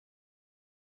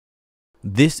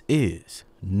This is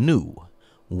New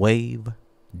Wave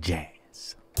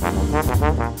Jazz.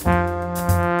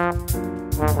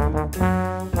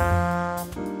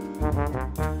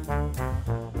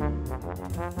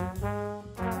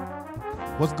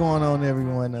 What's going on,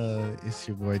 everyone? It's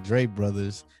your boy Dre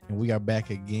Brothers, and we are back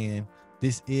again.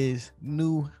 This is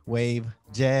New Wave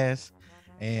Jazz,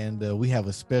 and we have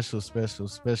a special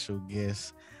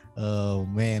guest. A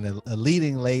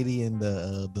leading lady in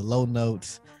the low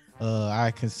notes. I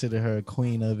consider her a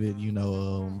queen of it.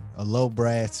 A low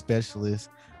brass specialist,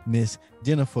 Miss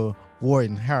Jennifer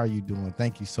Wharton. How are you doing?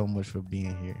 Thank you so much for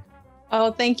being here.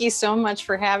 Oh, thank you so much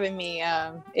for having me.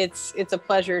 It's a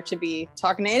pleasure to be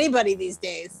talking to anybody these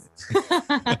days.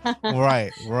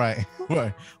 Right.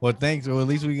 Well, thanks. Well, at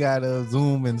least we got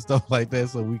Zoom and stuff like that,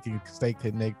 so we can stay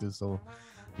connected. So,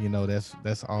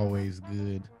 that's always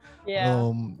good.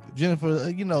 Yeah. Jennifer,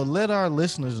 let our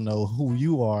listeners know who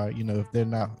you are. If they're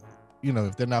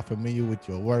not familiar with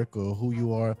your work or who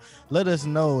you are, let us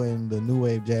know, and the New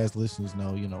Wave Jazz listeners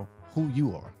know, who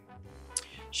you are.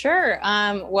 Sure.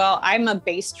 Well, I'm a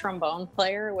bass trombone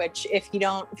player, which if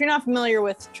you're not familiar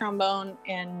with trombone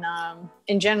in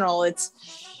general, it's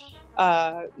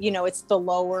it's the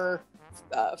lower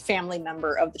family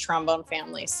member of the trombone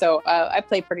family. So I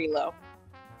play pretty low,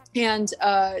 and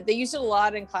they use it a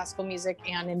lot in classical music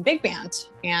and in big band.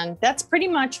 And that's pretty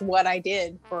much what I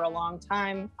did for a long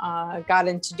time. Got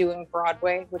into doing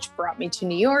Broadway, which brought me to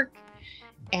New York,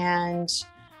 and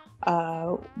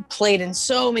played in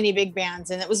so many big bands,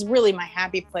 and it was really my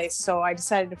happy place. So I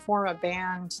decided to form a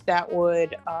band that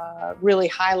would really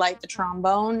highlight the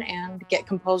trombone and get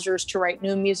composers to write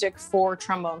new music for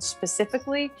trombone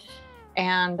specifically.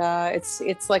 And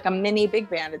it's like a mini big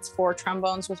band. It's 4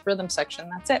 trombones with rhythm section.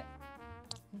 That's it.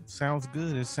 Sounds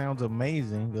good. It sounds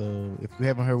amazing. If you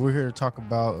haven't heard, we're here to talk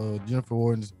about Jennifer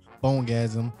Wharton's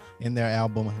Bonegasm and their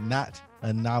album Not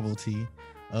a Novelty.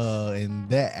 And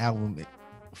that album,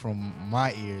 from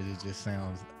my ears, it just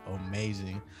sounds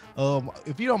amazing.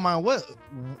 If you don't mind,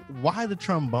 why the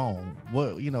trombone?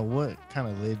 What kind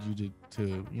of led you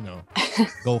to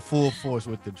go full force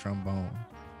with the trombone?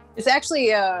 It's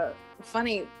actually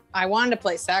funny. I wanted to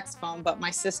play saxophone, but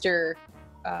my sister,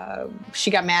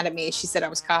 she got mad at me. She said I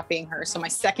was copying her. So my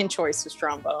second choice was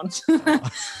trombone. Yeah,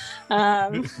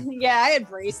 I had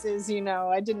braces,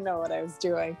 I didn't know what I was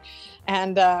doing.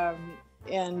 And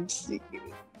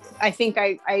I think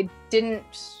I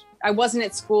wasn't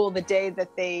at school the day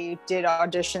that they did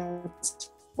auditions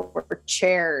for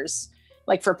chairs,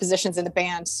 like for positions in the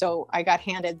band. So I got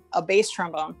handed a bass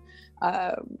trombone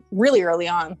really early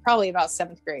on, probably about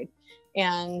 7th grade.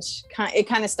 And it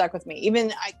kind of stuck with me.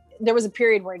 There was a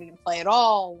period where I didn't play at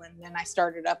all. And then I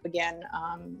started up again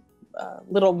a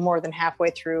little more than halfway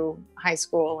through high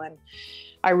school. And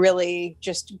I really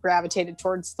just gravitated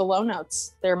towards the low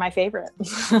notes. They're my favorite.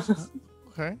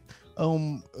 Okay.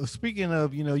 Speaking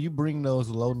of, you bring those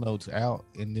low notes out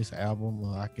in this album.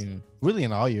 I can really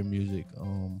in all your music.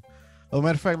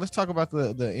 Matter of fact, let's talk about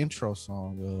the intro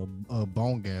song,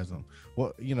 Bonegasm.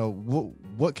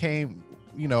 What came,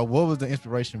 what was the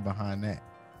inspiration behind that?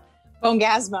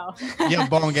 Bonegasmo. Yeah,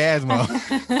 Bonegasmo.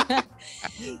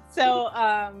 So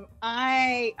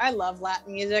I love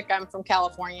Latin music. I'm from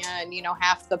California, and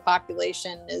half the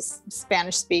population is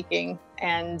Spanish speaking,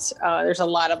 and there's a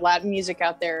lot of Latin music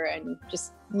out there, and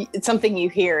just it's something you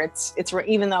hear. It's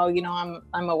even though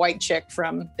I'm a white chick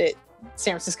from the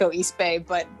San Francisco East Bay,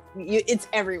 but it's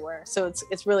everywhere. So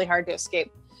it's really hard to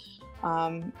escape,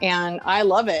 and I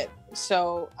love it.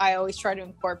 So I always try to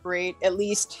incorporate at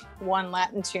least one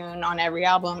Latin tune on every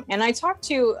album. And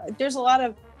there's a lot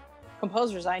of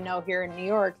composers I know here in New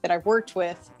York that I've worked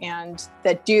with and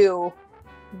that do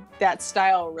that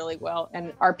style really well.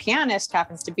 And our pianist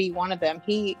happens to be one of them.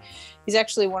 He's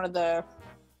actually one of the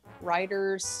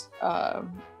writers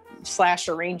 /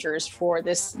 arrangers for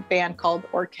this band called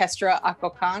Orchestra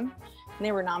Acocan. And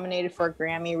they were nominated for a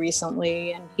Grammy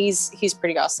recently. And he's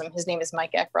pretty awesome. His name is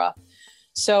Mike Eckroth.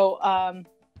 So I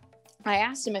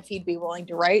asked him if he'd be willing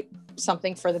to write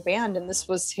something for the band, and this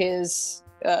was his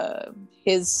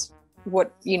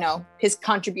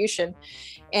contribution.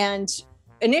 And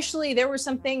initially, there were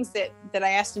some things that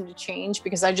I asked him to change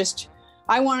because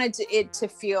I wanted it to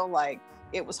feel like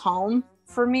it was home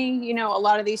for me. A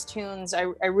lot of these tunes, I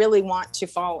really want to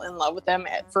fall in love with them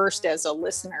at first as a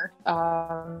listener.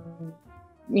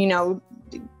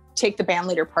 Take the band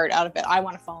leader part out of it. I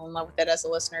want to fall in love with it as a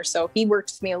listener. So he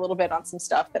worked with me a little bit on some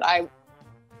stuff that I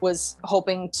was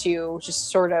hoping to just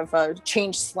sort of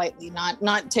change slightly,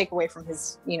 not take away from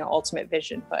his, ultimate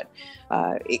vision. But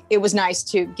it was nice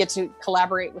to get to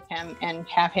collaborate with him and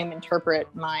have him interpret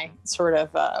my sort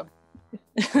of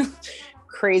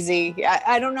crazy.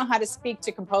 I don't know how to speak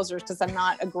to composers because I'm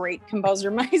not a great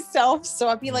composer myself. So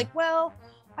I'd be like, well,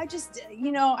 I just,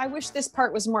 I wish this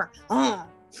part was more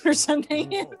or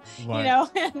something,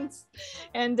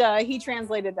 and he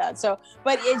translated that. So,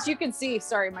 but as you can see,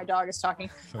 sorry, my dog is talking.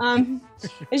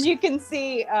 As you can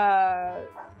see,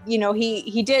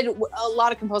 he did a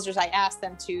lot of composers. I asked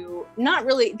them to not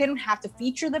really, they don't have to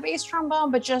feature the bass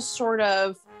trombone, but just sort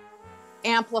of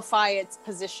amplify its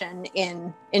position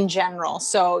in general.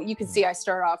 So you can see I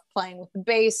start off playing with the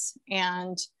bass,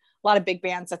 and a lot of big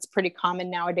bands, that's pretty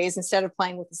common nowadays. Instead of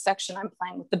playing with the section, I'm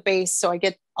playing with the bass. So I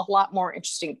get a lot more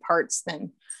interesting parts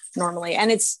than normally.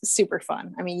 And it's super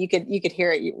fun. I mean, you could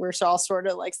hear it. We're all sort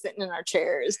of like sitting in our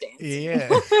chairs dancing. Yeah.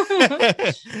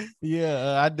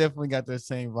 Yeah. I definitely got that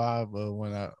same vibe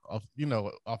when off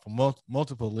of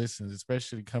multiple listens,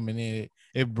 especially coming in,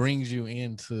 it brings you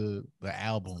into the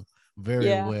album very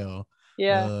well.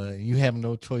 Yeah. You have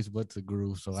no choice but to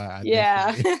groove. So I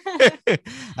definitely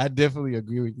I definitely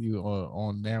agree with you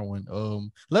on that one.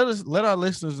 Let our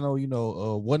listeners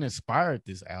know, what inspired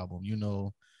this album.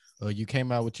 You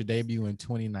came out with your debut in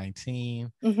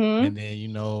 2019, and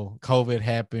then COVID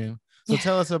happened. So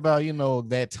tell us about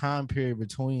that time period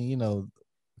between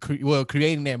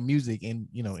creating that music in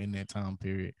that time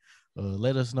period.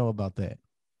 Let us know about that.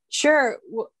 Sure.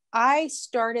 Well, I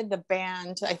started the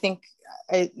band, I think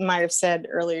I might have said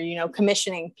earlier,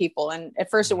 commissioning people. And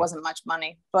at first it wasn't much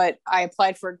money, but I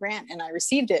applied for a grant and I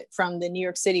received it from the New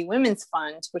York City Women's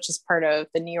Fund, which is part of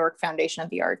the New York Foundation of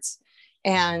the Arts.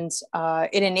 And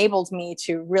it enabled me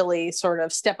to really sort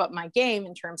of step up my game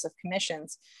in terms of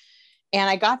commissions. And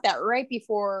I got that right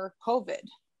before COVID.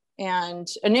 And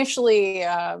initially,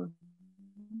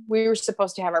 we were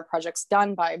supposed to have our projects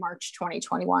done by March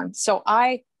 2021. So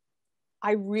I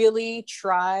really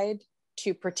tried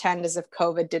to pretend as if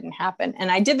COVID didn't happen. And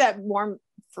I did that more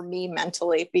for me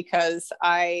mentally because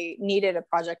I needed a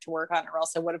project to work on or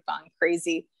else I would have gone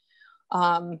crazy.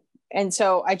 And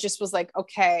so I just was like,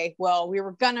 okay, well, we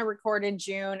were going to record in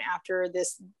June after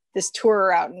this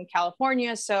tour out in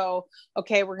California. So,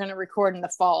 okay, we're going to record in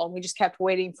the fall. And we just kept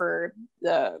waiting for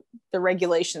the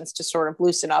regulations to sort of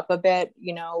loosen up a bit,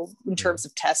 in terms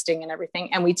of testing and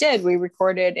everything. And we did. We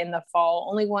recorded in the fall.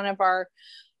 Only one of our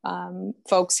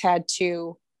folks had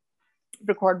to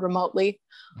record remotely,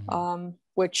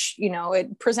 which,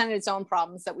 it presented its own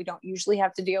problems that we don't usually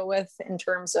have to deal with in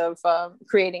terms of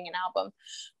creating an album.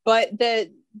 But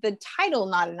the title,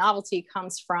 Not a Novelty,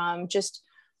 comes from just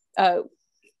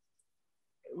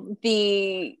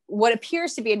what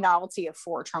appears to be a novelty of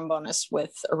 4 trombonists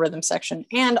with a rhythm section,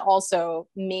 and also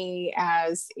me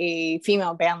as a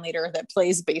female band leader that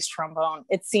plays bass trombone.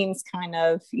 It seems kind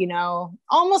of,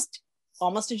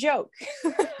 almost a joke.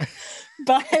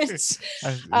 But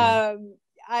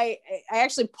I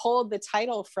actually pulled the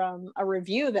title from a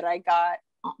review that I got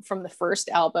from the first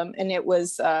album, and it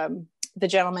was the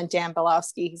gentleman Dan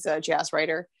Belowski. He's a jazz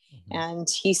writer. And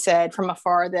he said, from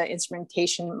afar, the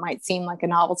instrumentation might seem like a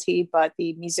novelty, but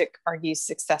the music argues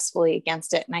successfully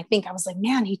against it. And I think I was like,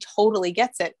 man, he totally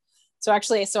gets it. So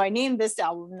I named this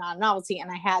album Not a Novelty,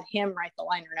 and I had him write the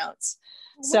liner notes.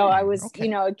 So I was,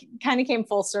 it kind of came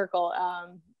full circle.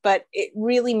 But it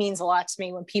really means a lot to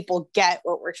me when people get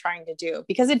what we're trying to do,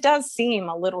 because it does seem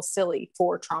a little silly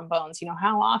for trombones.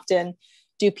 How often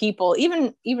do people,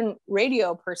 even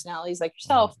radio personalities like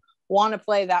yourself, want to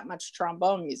play that much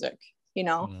trombone music?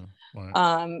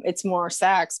 It's more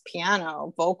sax,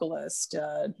 piano, vocalist,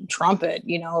 trumpet.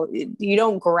 You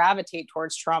don't gravitate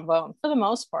towards trombone for the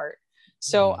most part.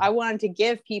 So I wanted to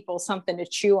give people something to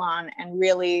chew on and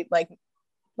really I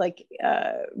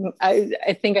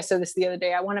think I said this the other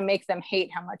day, I want to make them hate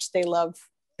how much they love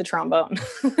the trombone.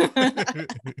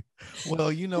 Well,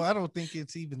 I don't think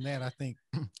it's even that. I think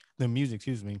the music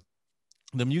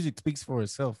speaks for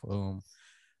itself.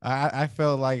 I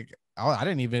felt like I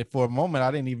didn't even, for a moment,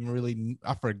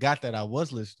 I forgot that I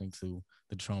was listening to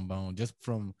the trombone just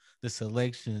from the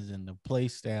selections and the play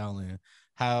style and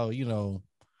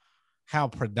how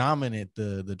predominant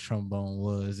the trombone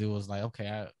was. It was like,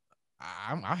 okay,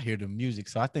 I hear the music.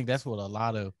 So I think that's what a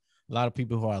lot of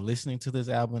people who are listening to this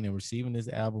album and receiving this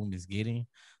album is getting.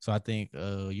 So I think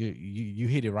you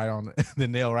hit it right on the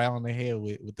nail, right on the head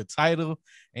with the title,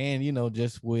 and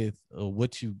just with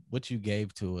what you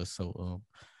gave to us. So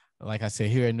like I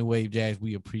said, here at New Wave Jazz,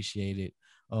 we appreciate it.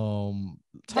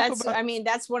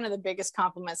 That's one of the biggest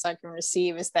compliments I can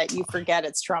receive, is that you forget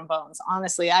it's trombones.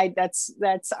 Honestly, I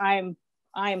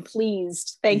am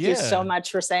pleased. Thank you so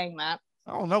much for saying that.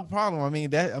 Oh, no problem.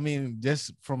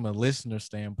 Just from a listener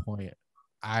standpoint,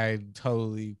 I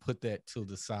totally put that to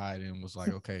the side and was like,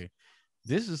 okay,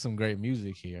 this is some great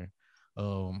music here.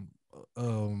 Um,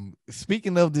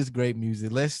 Speaking of this great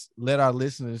music, let's let our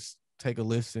listeners take a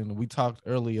listen. We talked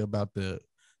earlier about the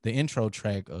intro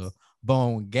track,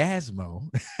 Bonegasmo.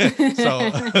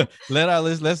 So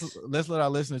let's let our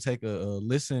listeners take a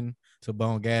listen to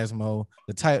Bonegasmo,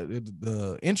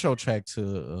 the intro track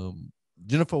to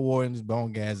Jennifer Wharton's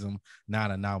Bonegasm,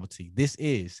 not a novelty. This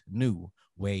is new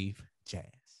wave jazz.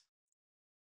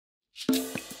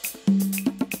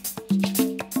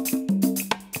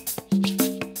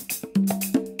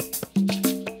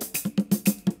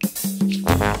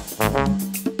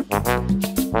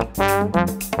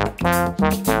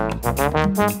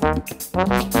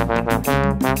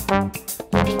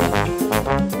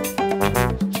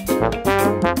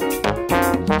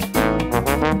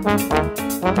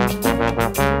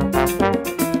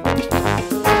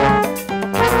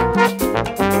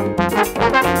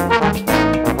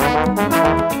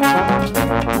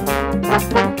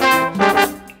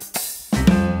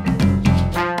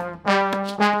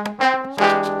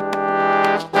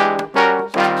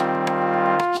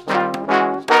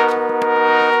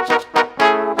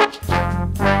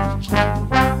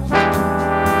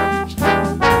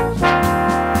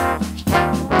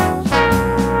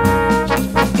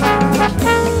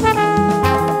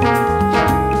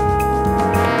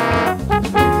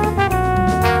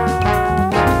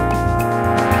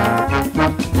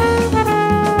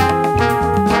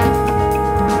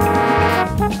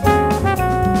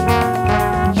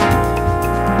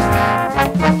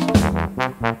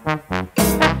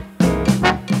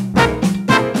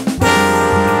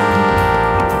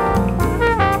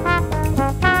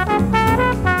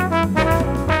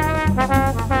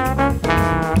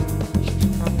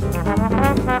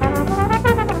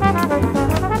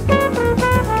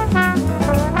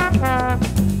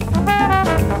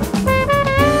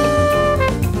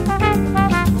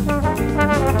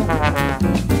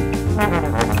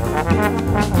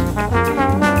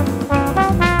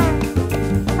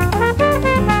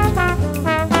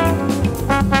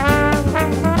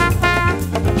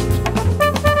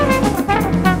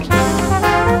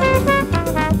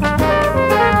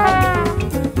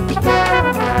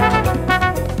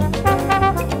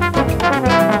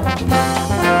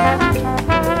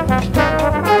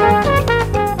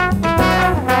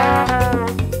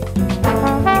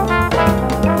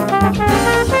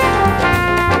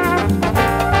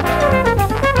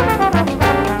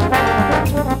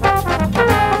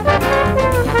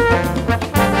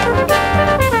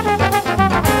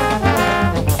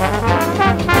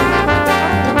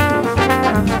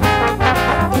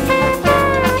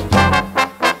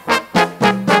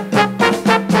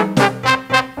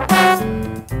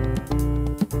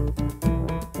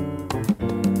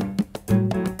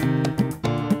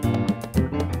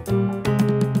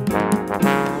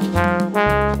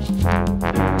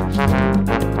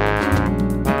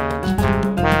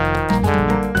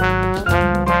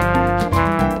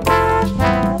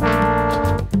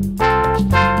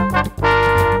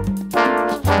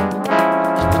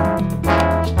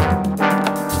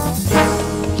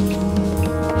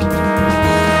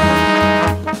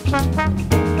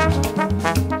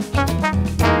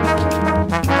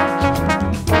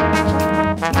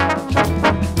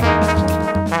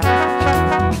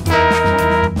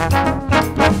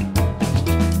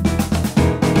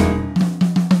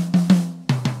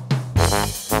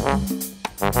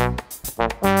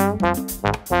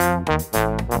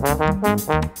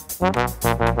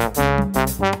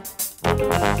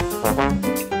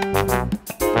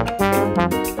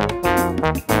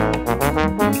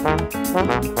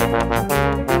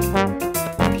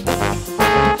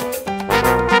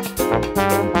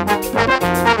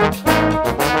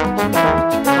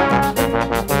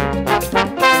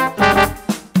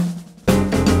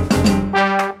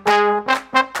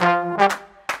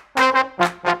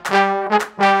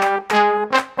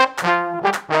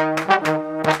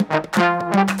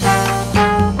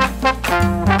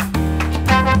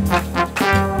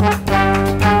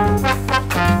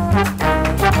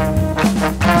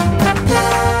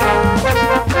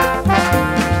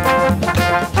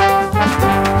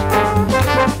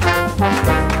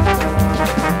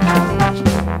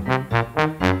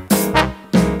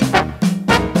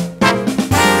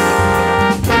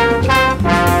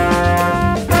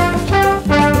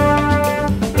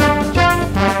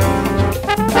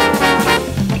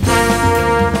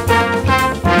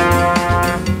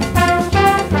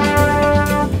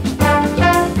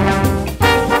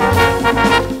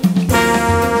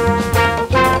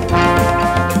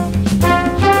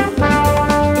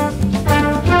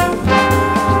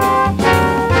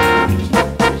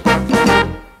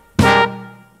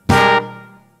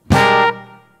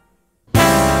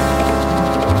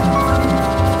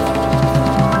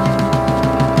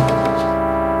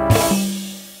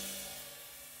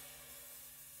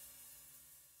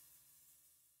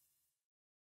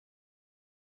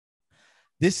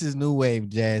 This is New Wave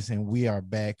Jazz, and we are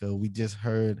back. We just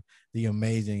heard the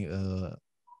amazing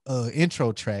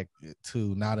intro track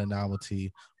to Not a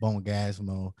Novelty,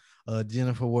 Bonegasm.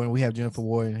 Jennifer Wharton, we have Jennifer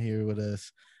Wharton here with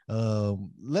us.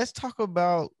 Let's talk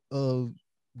about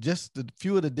just a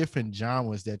few of the different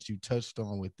genres that you touched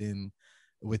on within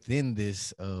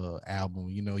this album.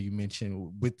 You know, you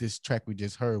mentioned with this track we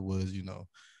just heard was, you know,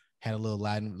 had a little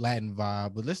Latin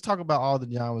vibe, but let's talk about all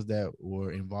the genres that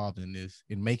were involved in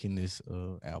making this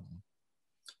album.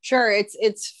 Sure.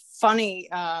 It's funny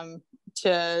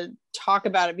to talk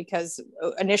about it because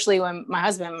initially when my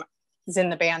husband is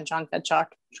in the band, John Fedchuk,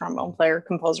 trombone player,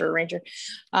 composer, arranger,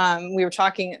 we were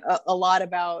talking a lot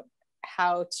about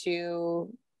how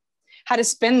to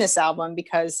spin this album,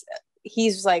 because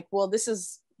he's like, well,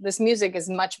 this music is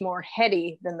much more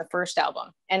heady than the first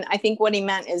album. And I think what he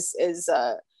meant is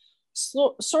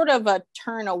sort of a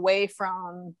turn away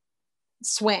from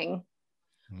swing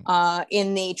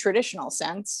in the traditional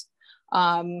sense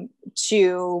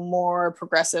to more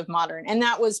progressive modern. And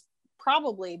that was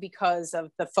probably because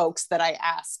of the folks that I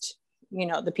asked, you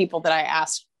know, the people that I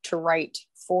asked to write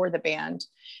for the band.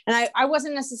 And I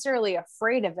wasn't necessarily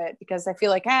afraid of it, because I feel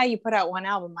like, you put out one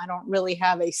album, I don't really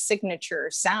have a signature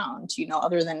sound, you know,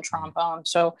 other than trombone.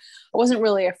 So I wasn't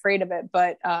really afraid of it,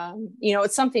 but you know,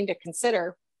 it's something to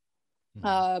consider.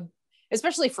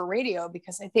 Especially for radio,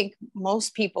 because I think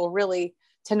most people really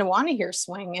tend to want to hear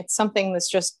swing. It's something that's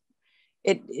just,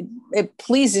 it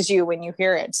pleases you when you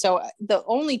hear it. So the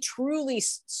only truly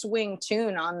swing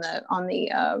tune on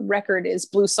the record is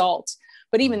Blue Salt,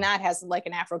 but even that has like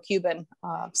an Afro-Cuban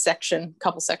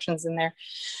couple sections in there.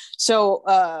 So,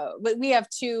 but we have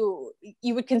two,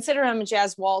 you would consider them a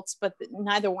jazz waltz, but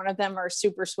neither one of them are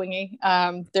super swingy.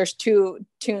 There's two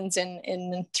tunes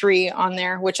in three on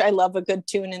there, which I love a good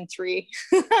tune in three.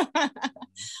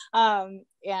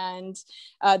 And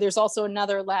there's also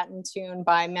another Latin tune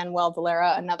by Manuel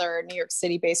Valera, another New York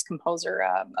City-based composer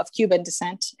of Cuban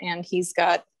descent. And he's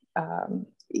got,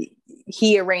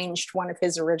 he arranged one of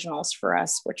his originals for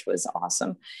us, which was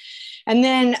awesome. And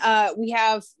then we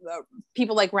have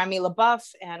people like Remy LaBeouf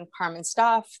and Carmen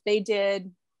Staff. They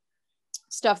did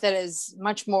stuff that is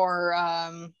much more,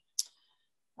 I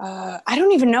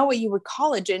don't even know what you would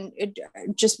call it,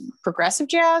 just progressive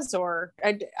jazz, or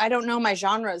I don't know my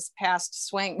genres past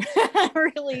swing,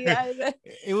 really.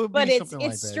 It would be, but it's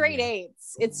like straight that, yeah.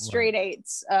 eights. It's straight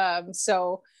eights.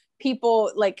 So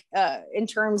people like in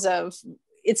terms of,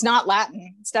 it's not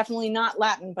Latin. It's definitely not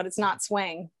Latin, but it's not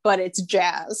swing, but it's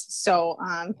jazz. So,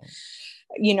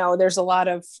 you know, there's a lot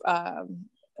of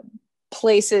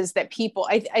places that people,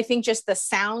 I think just the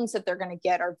sounds that they're going to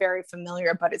get are very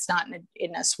familiar, but it's not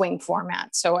in a swing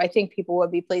format. So I think people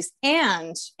would be pleased.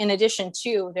 And in addition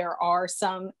to, there are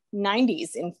some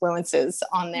 90s influences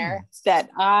on there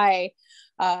that I,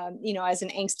 you know, as an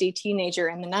angsty teenager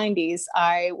in the 90s,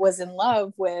 I was in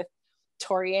love with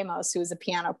Tori Amos, who was a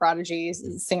piano prodigy,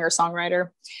 singer-songwriter.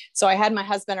 So I had my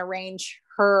husband arrange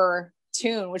her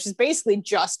tune, which is basically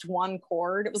just one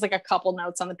chord. It was like a couple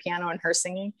notes on the piano and her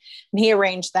singing. And he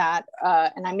arranged that.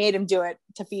 And I made him do it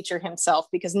to feature himself,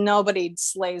 because nobody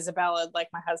slays a ballad like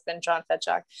my husband, John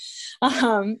Fedchuk.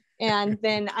 And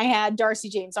then I had Darcy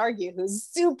James Argue, who's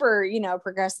super, you know,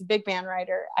 progressive big band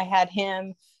writer. I had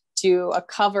him do a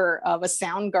cover of a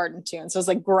Soundgarden tune. So it was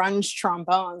like grunge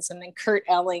trombones. And then Kurt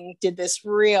Elling did this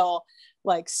real,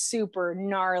 like super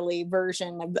gnarly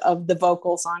version of the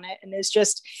vocals on it. And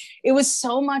it was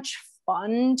so much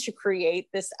fun to create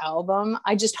this album.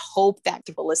 I just hope that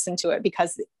people listen to it,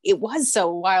 because it was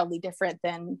so wildly different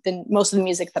than most of the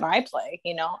music that I play,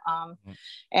 you know,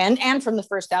 and from the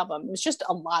first album. It was just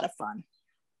a lot of fun.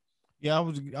 Yeah,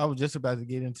 I was just about to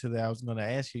get into that. I was going to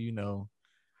ask you, you know,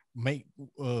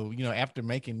 after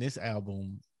making this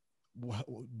album,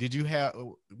 did you have,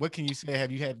 what can you say,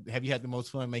 have you had the most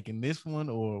fun making this one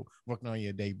or working on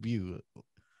your debut?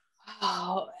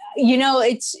 Oh, you know,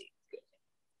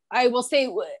 I will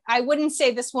say, I wouldn't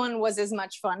say this one was as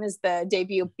much fun as the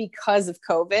debut because of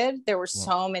COVID. There were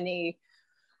so many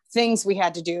things we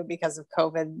had to do because of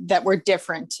COVID that were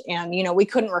different. And, you know, we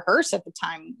couldn't rehearse at the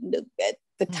time. At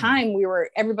the time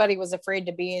everybody was afraid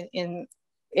to be in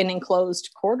enclosed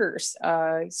quarters.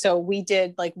 So we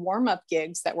did like warm-up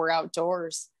gigs that were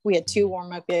outdoors. We had 2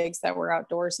 warm-up gigs that were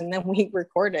outdoors, and then we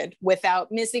recorded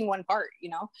without missing one part, you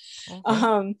know?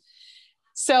 Okay.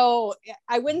 So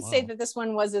I wouldn't say that this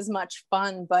one was as much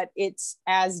fun, but it's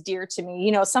as dear to me.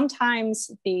 You know, sometimes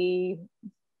the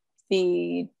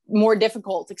more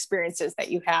difficult experiences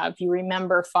that you have, you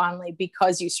remember fondly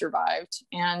because you survived.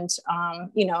 And,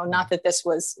 you know, not that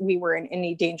we were in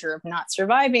any danger of not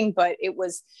surviving, but it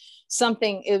was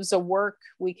something, it was a work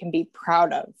we can be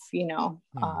proud of,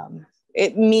 Hmm.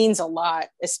 it means a lot,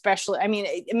 especially, I mean,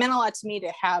 it meant a lot to me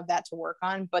to have that to work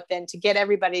on, but then to get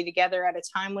everybody together at a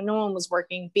time when no one was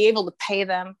working, be able to pay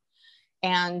them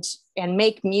and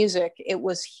make music, it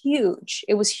was huge.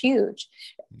 It was huge.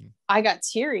 Hmm. I got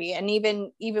teary, and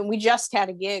even we just had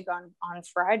a gig on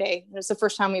Friday. It was the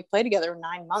first time we played together in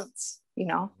 9 months,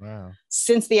 Wow.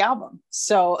 since the album.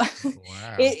 So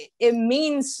Wow. it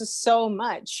means so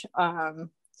much.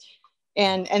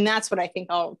 And that's what I think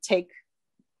I'll take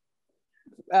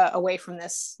away from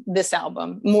this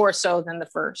album more so than the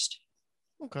first.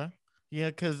 Okay. Yeah,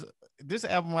 because this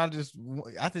album, I just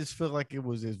feel like it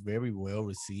was just very well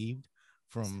received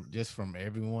from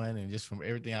everyone and just from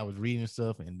everything I was reading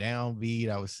stuff and downbeat.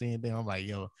 I was seeing them. I'm like,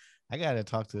 yo, I gotta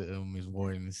talk to Ms.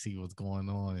 Wharton and see what's going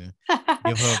on and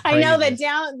give her I know the praises.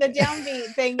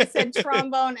 downbeat thing. It said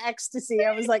trombone ecstasy.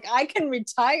 I was like, I can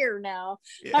retire now.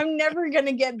 Yeah. I'm never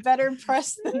gonna get better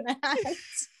press than that.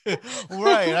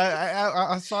 Right.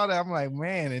 I saw that. I'm like,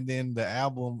 man. And then the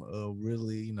album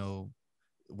really,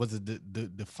 was the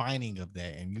defining of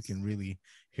that, and you can really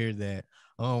hear that.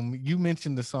 You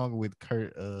mentioned the song with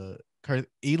Kurt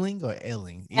Ealing or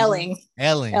Elling? Elling.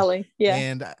 Elling. Elling, yeah.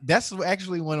 And that's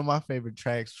actually one of my favorite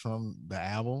tracks from the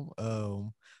album.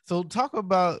 So talk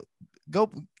about go.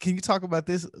 Can you talk about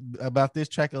this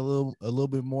track a little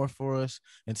bit more for us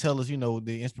and tell us,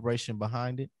 the inspiration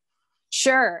behind it?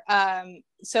 Sure.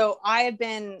 So I have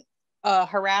been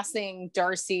harassing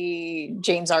Darcy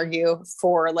James Argue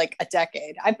for like a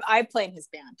decade. I play in his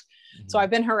band. So Mhm. I've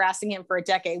been harassing him for a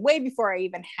decade, way before I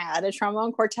even had a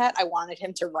trombone quartet. I wanted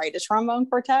him to write a trombone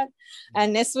quartet.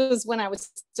 And this was when I was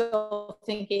still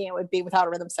thinking it would be without a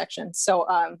rhythm section. So,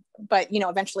 but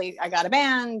eventually I got a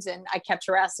band and I kept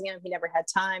harassing him. He never had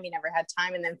time.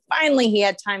 And then finally he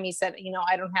had time. He said,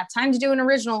 I don't have time to do an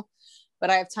original, but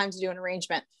I have time to do an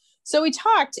arrangement. So we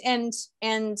talked, and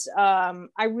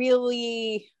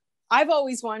I've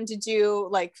always wanted to do,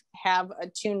 like, have a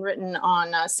tune written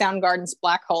on Soundgarden's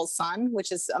Black Hole Sun,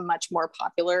 which is a much more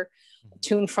popular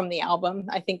tune from the album.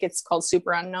 I think it's called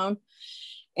Super Unknown.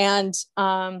 And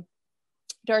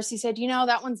Darcy said,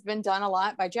 that one's been done a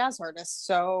lot by jazz artists.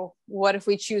 So what if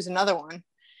we choose another one?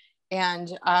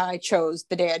 And I chose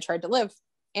The Day I Tried to Live.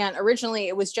 And originally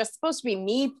it was just supposed to be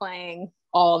me playing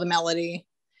all the melody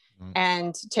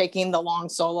and taking the long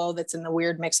solo that's in the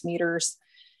weird mixed meters.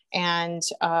 And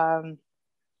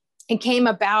it came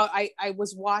about, I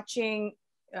was watching,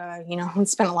 I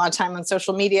spent a lot of time on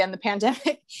social media in the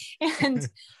pandemic. And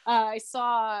I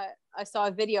saw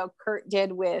a video Kurt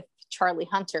did with Charlie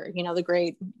Hunter, the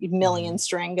great million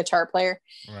string guitar player.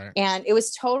 Right. And it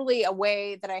was totally a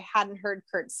way that I hadn't heard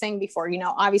Kurt sing before.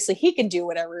 Obviously he can do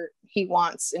whatever he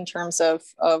wants in terms of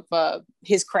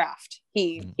his craft.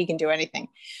 He can do anything,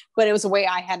 but it was a way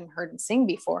I hadn't heard him sing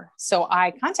before. So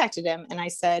I contacted him and I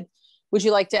said, would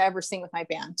you like to ever sing with my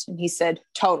band? And he said,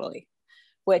 totally.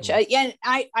 Which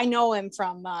I know him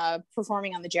from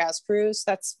performing on the Jazz Cruise.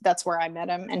 That's where I met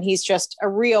him, and he's just a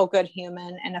real good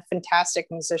human and a fantastic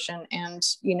musician. And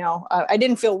I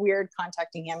didn't feel weird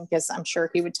contacting him because I'm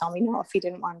sure he would tell me no if he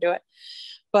didn't want to do it.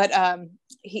 But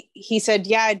he said,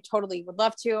 yeah, I totally would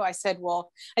love to. I said,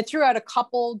 well, I threw out a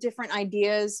couple different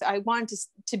ideas. I wanted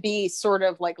to be sort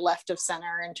of like left of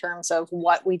center in terms of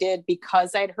what we did,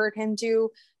 because I'd heard him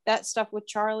do that stuff with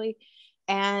Charlie.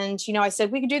 And, I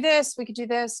said, we could do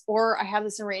this, or I have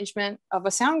this arrangement of a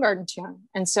Soundgarden tune.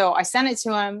 And so I sent it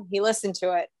to him. He listened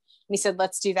to it and he said,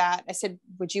 let's do that. I said,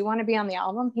 would you want to be on the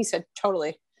album? He said,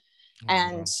 totally.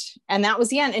 And that was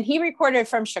the end. And he recorded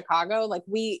from Chicago. Like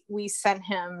we sent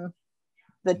him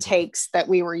the takes that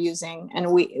we were using,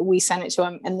 and we sent it to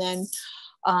him. And then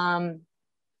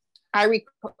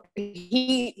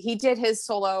he did his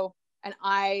solo, and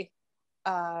I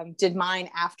did mine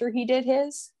after he did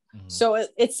his. So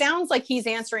it sounds like he's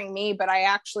answering me, but I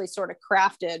actually sort of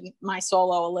crafted my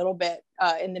solo a little bit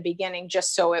in the beginning,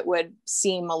 just so it would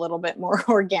seem a little bit more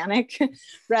organic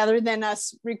rather than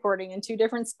us recording in two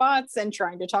different spots and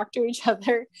trying to talk to each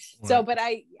other. Right. So, but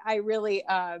I really,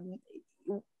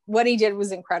 what he did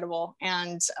was incredible.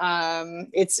 And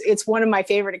it's one of my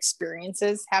favorite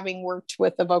experiences, having worked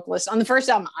with a vocalist. On the first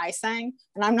album I sang,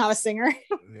 and I'm not a singer.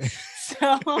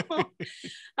 So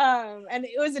and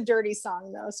it was a dirty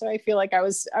song though, so I feel like I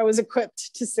was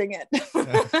equipped to sing it.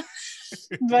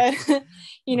 But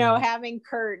having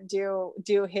Kurt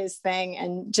do his thing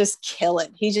and just kill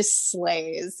it, he just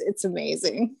slays. It's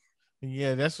amazing.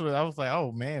 Yeah, that's what I was like.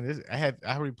 Oh man, I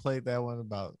replayed that one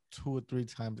about 2 or 3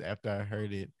 times after I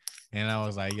heard it, and I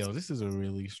was like, yo, this is a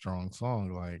really strong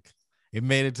song. Like, it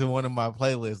made it to one of my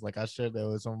playlists. Like I shared that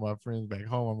with some of my friends back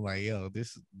home. I'm like, yo,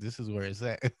 this is where it's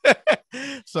at.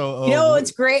 So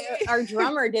it's great. Our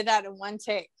drummer did that in one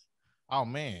take. Oh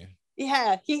man.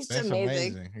 Yeah, he's That's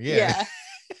amazing. Yeah.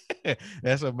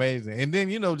 That's amazing. And then,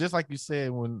 just like you said,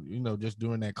 when, just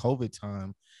during that COVID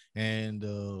time, and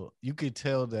you could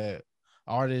tell that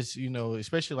artists,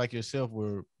 especially like yourself,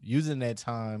 were using that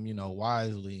time,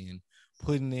 wisely and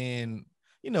putting in,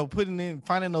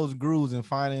 finding those grooves and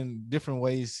finding different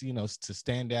ways, to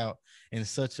stand out in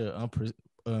such an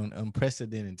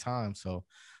unprecedented time. So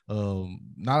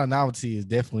Not a Novelty is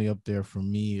definitely up there for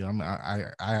me.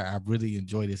 I really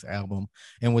enjoy this album.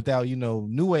 And without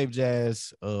new wave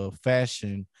jazz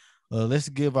fashion, let's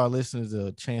give our listeners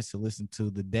a chance to listen to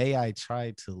The Day I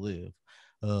Tried to Live,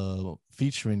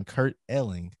 featuring Kurt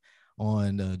Elling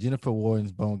on Jennifer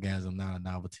Wharton's Bonegasm, Not a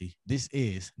Novelty. This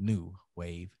is new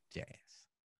wave jazz.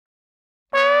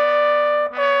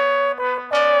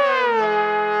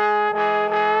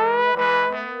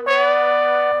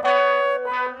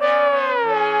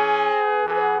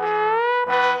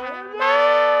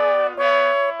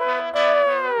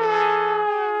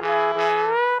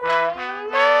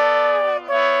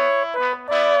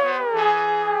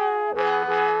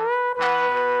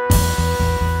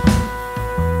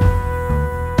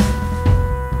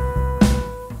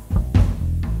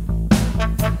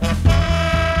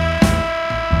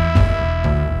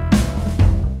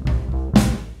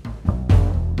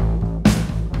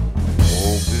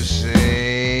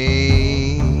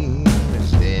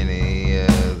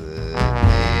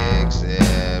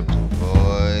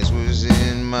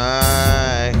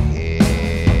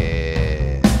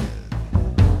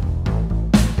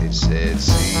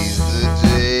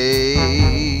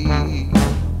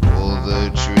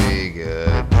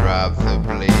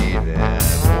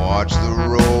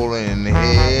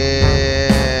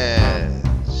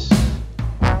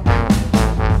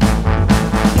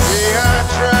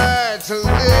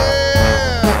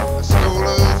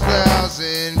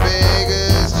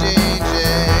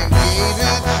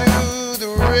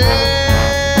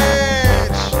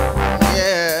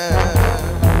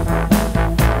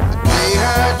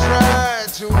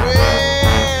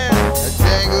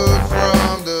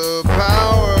 From the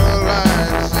power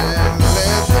lines and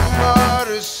let the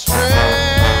martyrs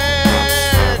spread.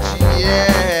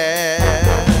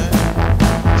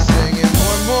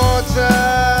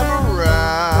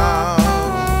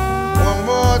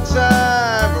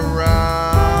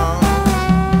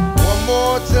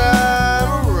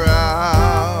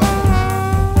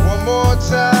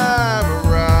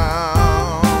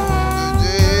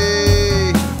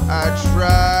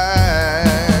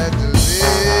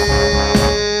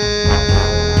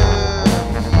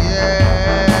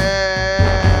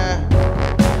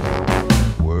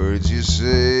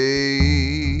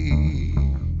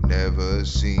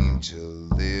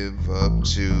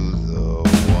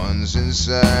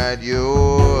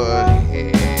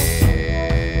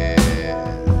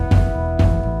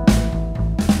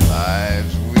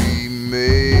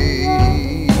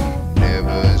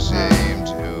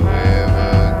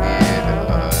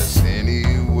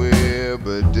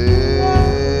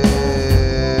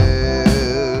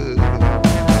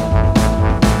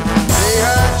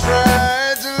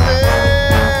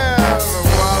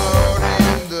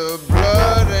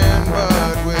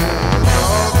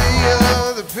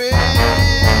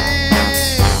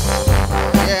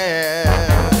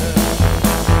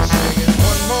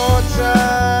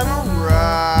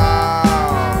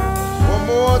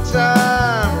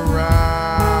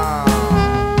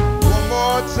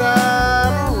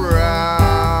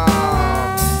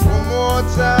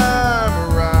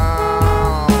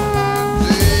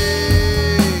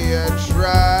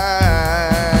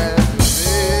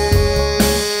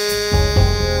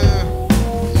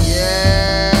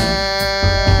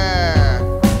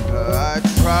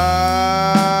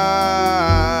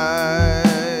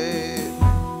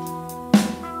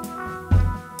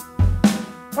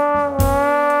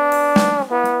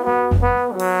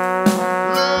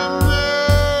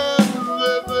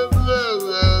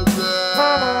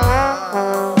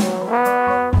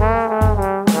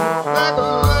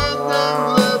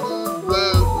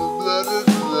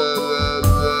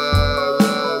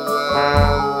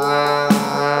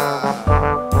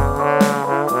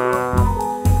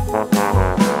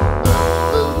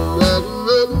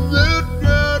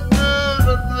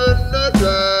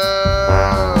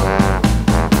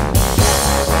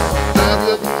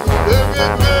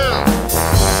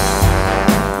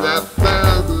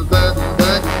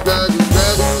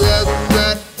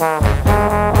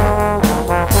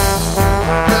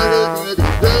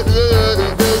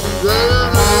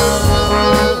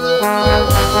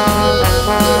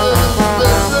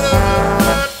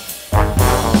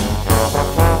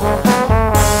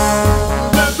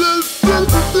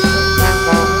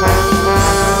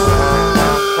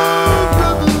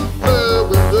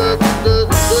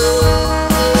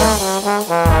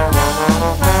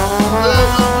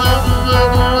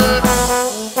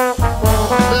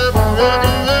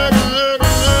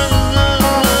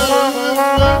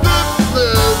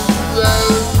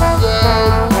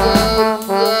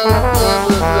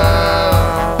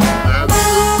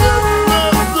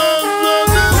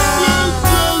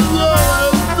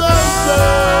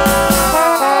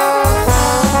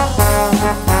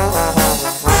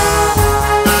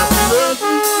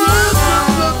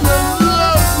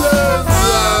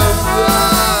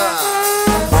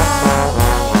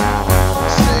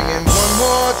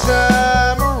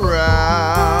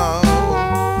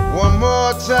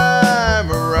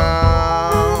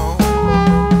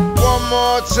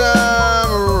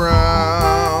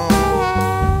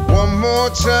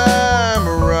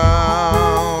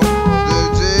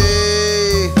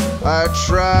 I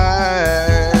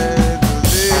tried to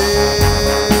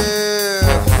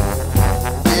live,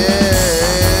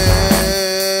 yeah,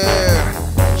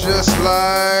 just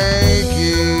like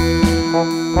you.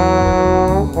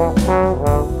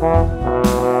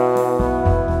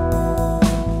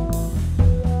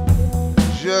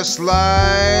 Just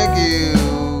like you.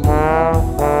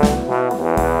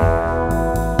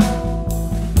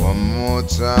 One more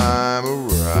time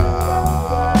around.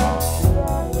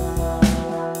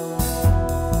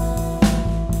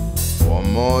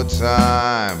 One more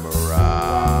time around.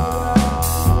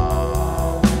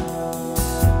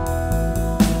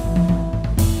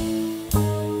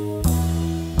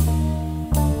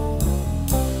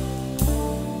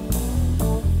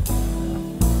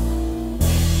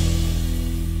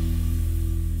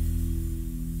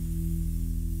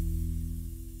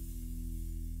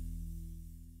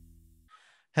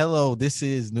 Hello, this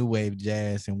is New Wave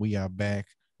Jazz, and we are back.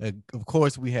 Of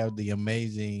course, we have the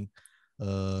amazing,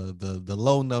 the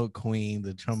low note queen,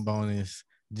 the trombonist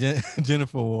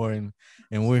Jennifer Wharton,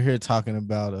 and we're here talking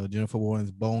about Jennifer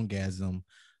Wharton's Bonegasm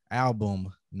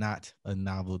album, Not a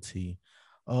Novelty.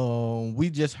 We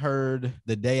just heard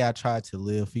 "The Day I Tried to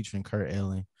Live" featuring Kurt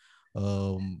Elling.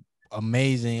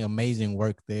 Amazing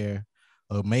work there.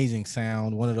 Amazing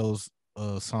sound. One of those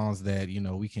songs that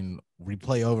we can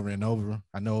replay over and over.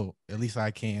 I know at least I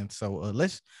can. So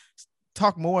let's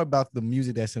talk more about the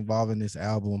music that's involved in this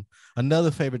album.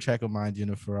 Another favorite track of mine,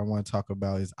 Jennifer, I want to talk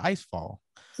about is Icefall.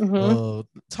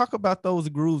 Talk about those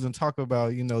grooves and talk about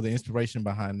the inspiration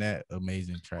behind that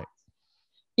amazing track.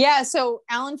 Yeah, so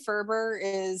Alan Ferber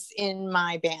is in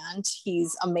my band.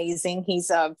 He's amazing.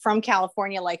 He's from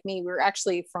California like me. We're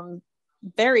actually from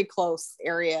very close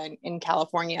area in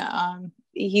California.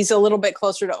 He's a little bit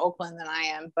closer to Oakland than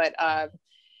I am, but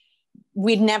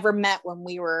we'd never met when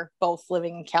we were both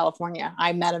living in California.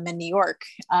 I met him in New York,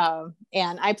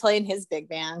 and I play in his big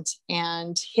band.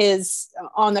 And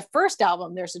on the first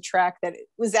album, there's a track that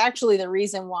was actually the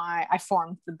reason why I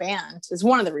formed the band. It's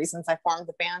one of the reasons I formed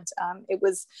the band. It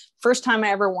was first time I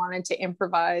ever wanted to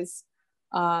improvise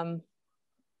on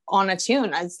a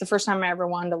tune. It's the first time I ever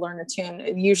wanted to learn a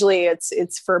tune. Usually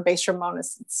it's for a bass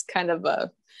trombonist. It's kind of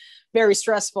very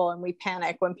stressful, and we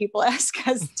panic when people ask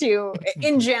us to.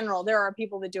 In general, there are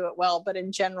people that do it well, but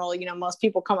in general, most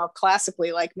people come up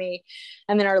classically like me,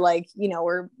 and then are like,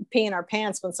 we're peeing our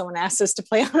pants when someone asks us to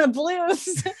play on a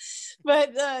blues.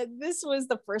 But this was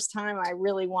the first time I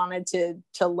really wanted to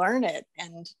learn it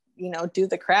and do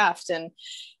the craft, and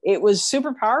it was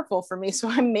super powerful for me. So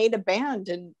I made a band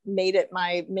and made it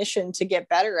my mission to get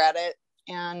better at it.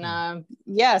 And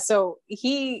so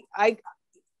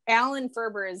Alan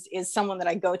Ferber is someone that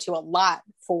I go to a lot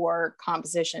for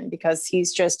composition because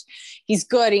he's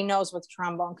good. He knows what the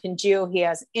trombone can do. He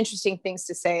has interesting things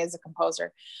to say as a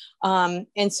composer.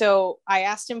 And so I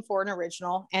asked him for an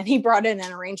original, and he brought in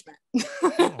an arrangement.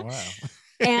 Oh, wow.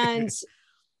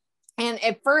 And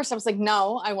at first I was like,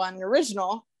 no, I want an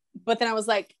original. But then I was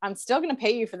like, I'm still going to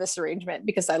pay you for this arrangement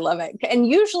because I love it. And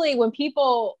usually when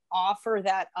people offer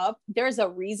that up, there's a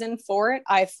reason for it.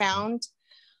 I found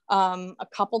a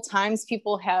couple times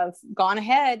people have gone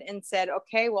ahead and said,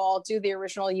 okay, well, I'll do the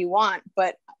original you want.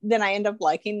 But then I end up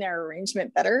liking their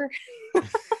arrangement better.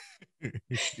 And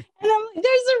I'm like, there's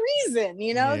a reason,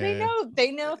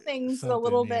 they know things a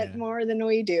little bit more than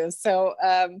we do. So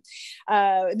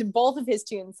both of his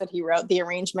tunes that he wrote, the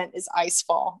arrangement is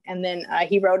Icefall, and then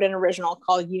he wrote an original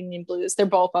called Union Blues. They're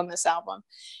both on this album.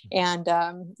 And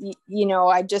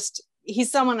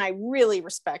he's someone I really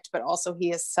respect, but also he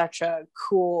has such a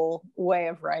cool way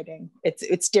of writing.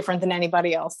 It's different than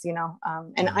anybody else, and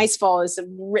Icefall is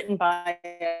written by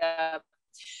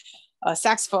a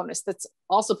saxophonist that's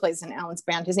also plays in Alan's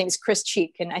band. His name is Chris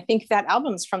Cheek, and I think that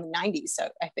album is from the 90s. So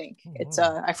I think it's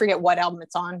I forget what album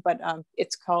it's on, but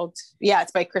it's called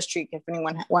it's by Chris Cheek if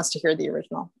anyone wants to hear the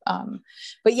original.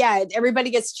 But yeah, everybody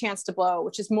gets a chance to blow,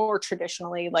 which is more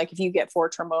traditionally like if you get 4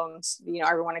 trombones,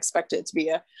 everyone expected it to be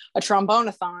a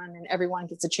trombonathon, and everyone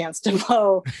gets a chance to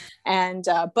blow. And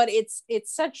but it's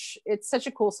such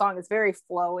a cool song. It's very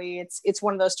flowy. It's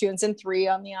one of those tunes in 3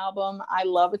 on the album. I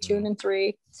love a tune in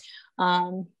 3.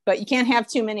 But you can't have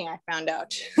too many, I found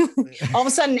out. All of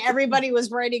a sudden everybody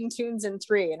was writing tunes in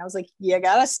 3, and I was like, you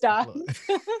gotta stop.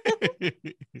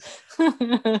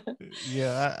 I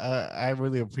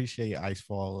really appreciate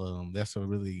Icefall. That's a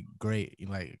really great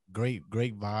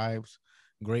vibes,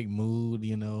 great mood.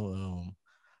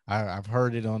 I've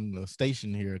heard it on the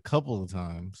station here a couple of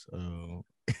times.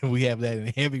 We have that in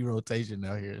heavy rotation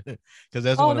out here because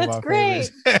that's one of our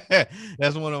favorites.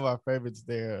 That's one of our favorites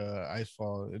there.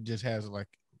 Icefall. It just has like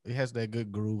it has that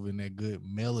good groove and that good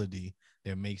melody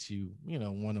that makes you,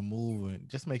 want to move and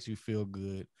just makes you feel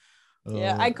good.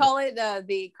 Yeah, I call it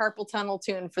the carpal tunnel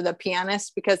tune for the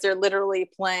pianist because they're literally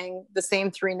playing the same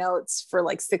three notes for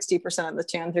like 60% of the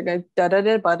tune. They're going da da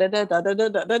da da da da da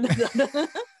da da da da.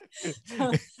 It's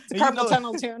a carpal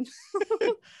tunnel tune.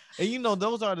 And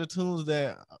those are the tunes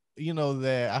that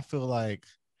that I feel like,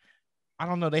 I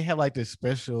don't know, they have like this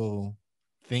special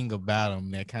thing about them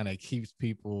that kind of keeps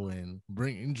people and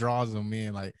draws them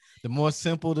in. Like the more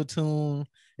simple the tune,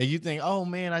 and you think, oh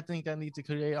man, I think I need to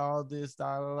create all this,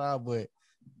 da, da, da. But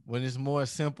when it's more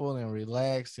simple and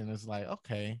relaxed, and it's like,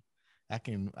 okay, I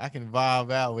can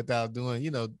vibe out without doing,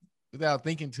 without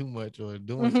thinking too much or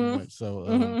doing too much.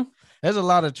 So there's a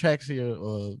lot of tracks here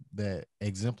that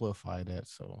exemplify that.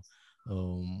 So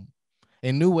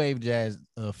in new wave jazz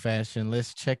fashion,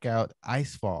 let's check out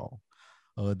Icefall.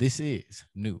 This is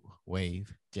new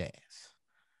wave jazz.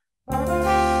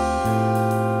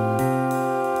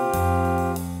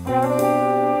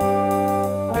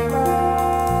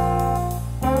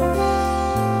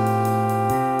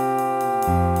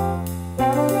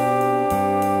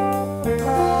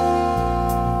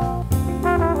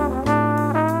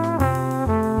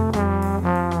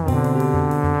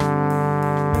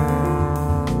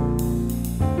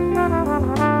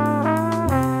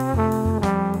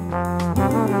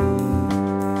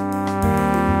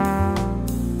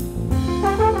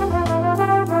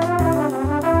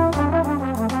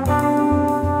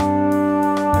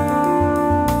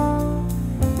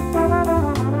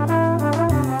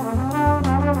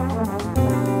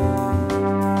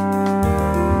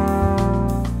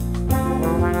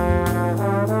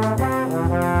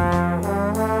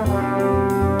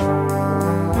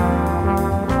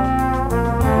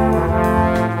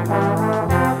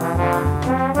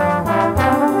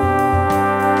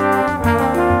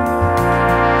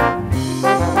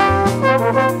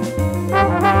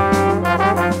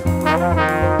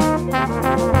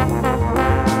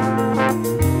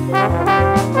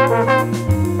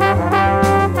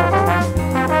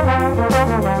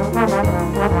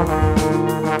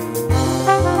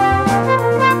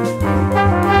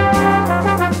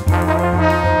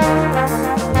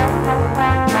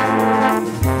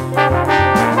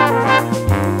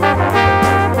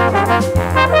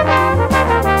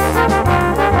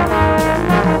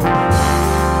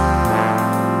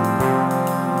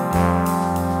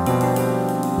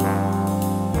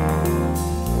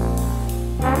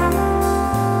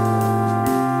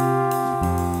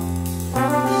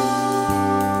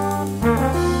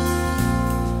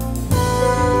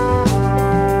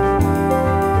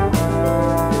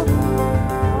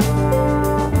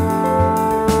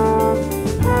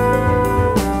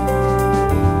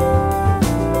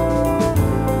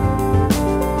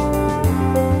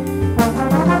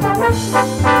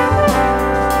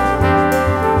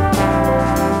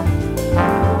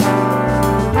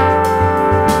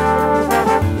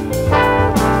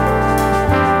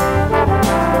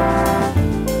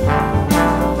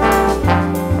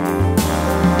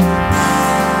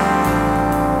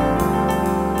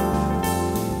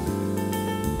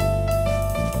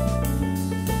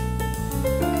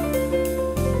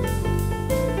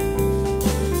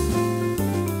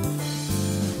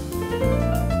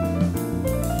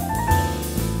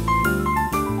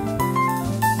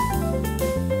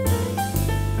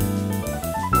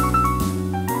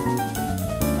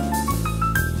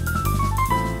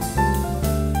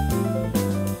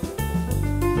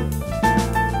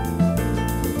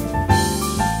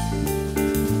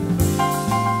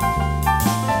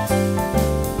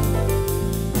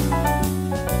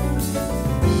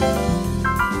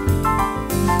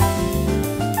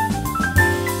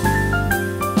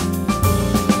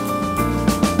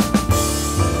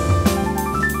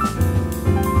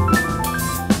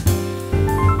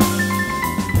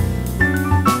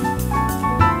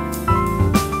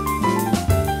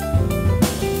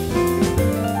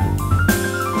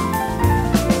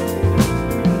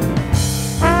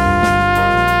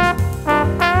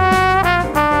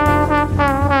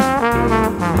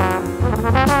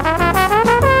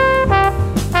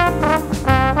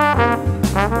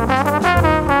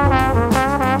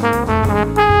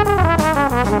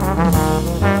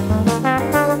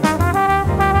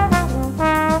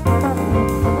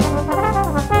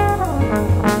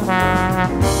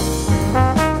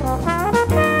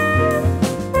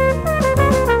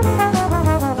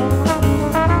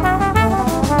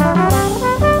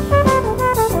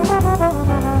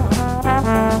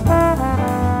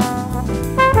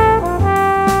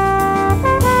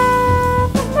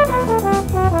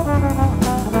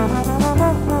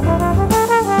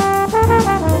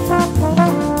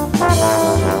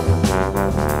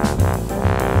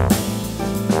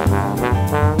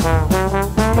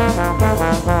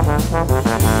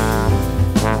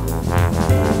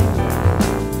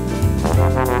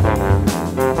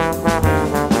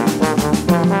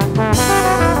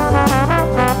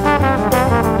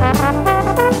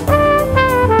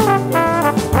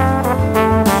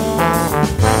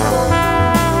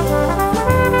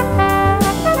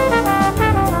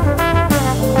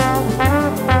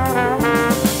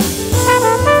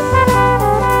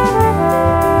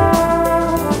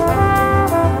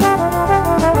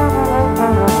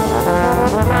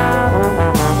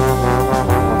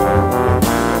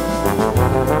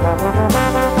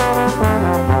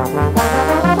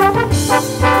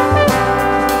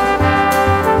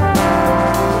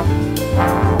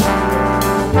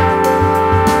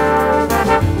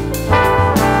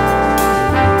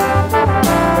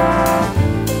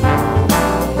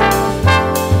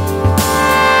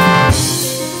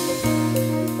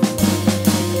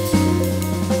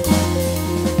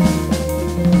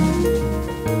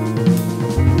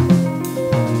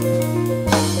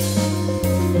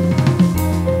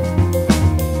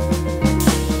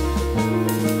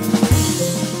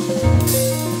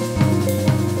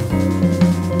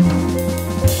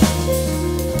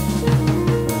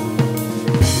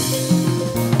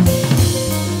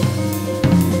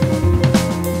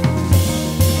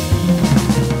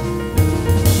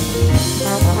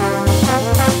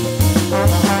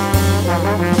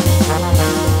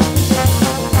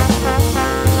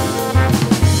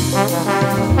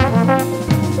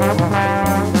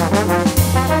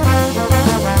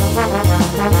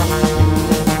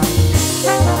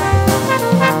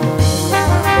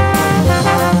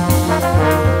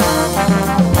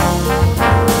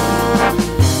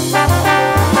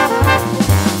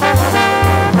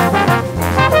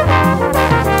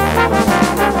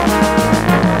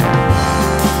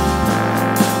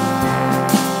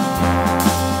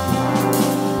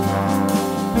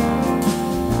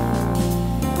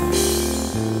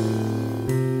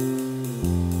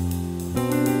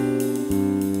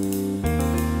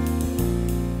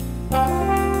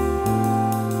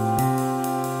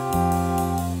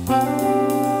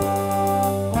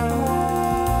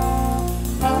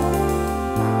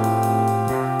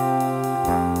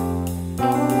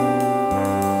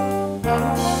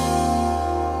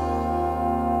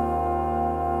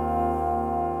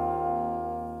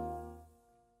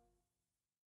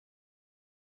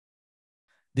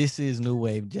 This is New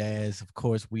Wave Jazz. Of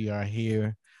course, we are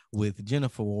here with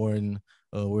Jennifer Wharton.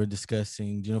 We're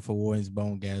discussing Jennifer Wharton's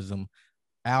Bonegasm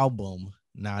album,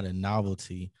 Not a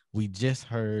Novelty. We just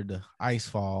heard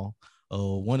Icefall,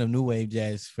 one of New Wave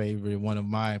Jazz favorite, one of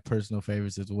my personal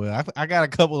favorites as well. I got a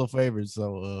couple of favorites,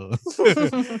 so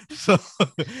so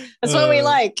That's what we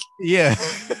like. yeah,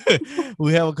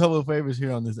 we have a couple of favorites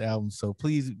here on this album, so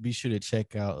please be sure to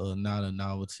check out Not a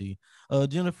Novelty.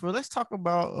 Jennifer, let's talk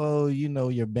about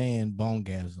your band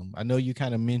Bonegasm. I know you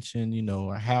kind of mentioned,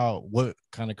 what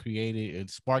kind of created and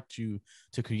sparked you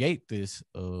to create this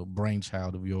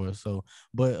brainchild of yours. So,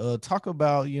 but talk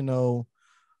about,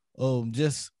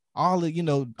 just all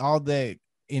the, all that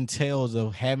entails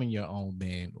of having your own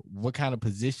band. What kind of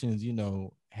positions,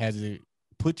 has it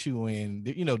put you in,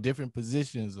 different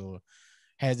positions, or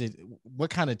has it, what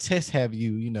kind of tests have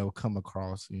you, come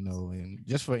across, and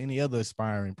just for any other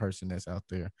aspiring person that's out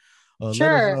there, let us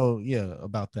Sure. know,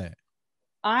 about that.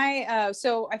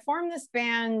 So I formed this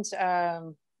band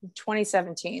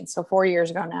 2017, so 4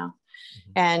 years ago now.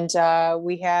 And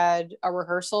we had a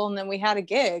rehearsal and then we had a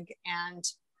gig. And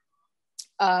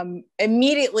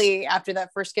immediately after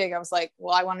that first gig, I was like,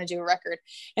 well, I want to do a record.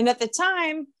 And at the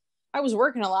time, I was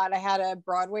working a lot. I had a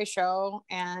Broadway show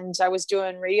and I was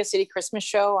doing Radio City Christmas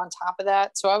show on top of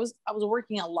that. So I was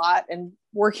working a lot and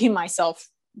working myself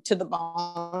to the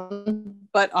bone.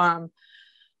 But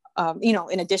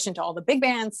in addition to all the big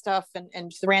band stuff and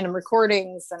the random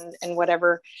recordings and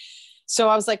whatever. So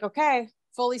I was like, okay,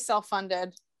 fully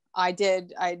self-funded. I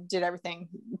did everything,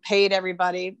 paid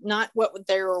everybody, not what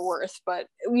they were worth, but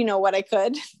what I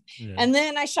could. Yeah. And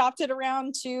then I shopped it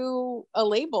around to a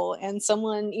label and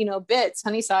someone, Bits,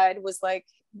 Sunnyside was like,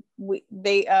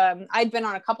 I'd been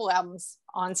on a couple albums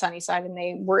on Sunnyside and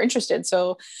they were interested.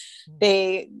 So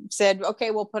they said,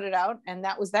 okay, we'll put it out. And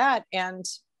that was that. And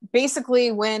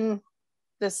basically when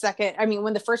the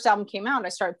first album came out, I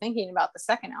started thinking about the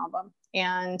second album.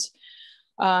 And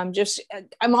I'm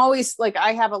always like,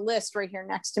 I have a list right here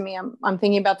next to me. I'm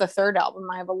thinking about the third album.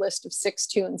 I have a list of 6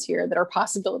 tunes here that are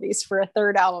possibilities for a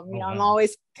third album. Wow. I'm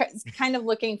always kind of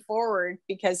looking forward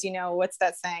because, what's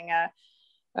that saying?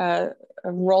 A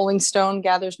rolling stone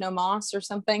gathers no moss or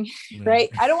something, yeah. Right?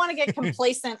 I don't want to get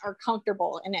complacent or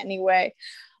comfortable in any way.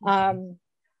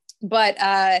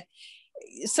 But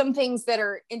some things that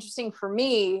are interesting for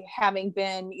me, having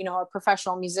been, a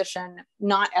professional musician,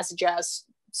 not as a jazz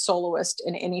soloist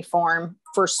in any form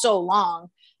for so long,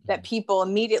 that people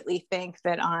immediately think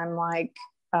that I'm like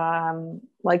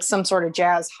some sort of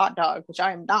jazz hot dog, which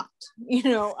I am not.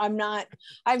 I'm not.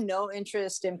 I have no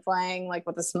interest in playing like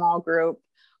with a small group.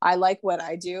 I like what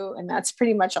I do, and that's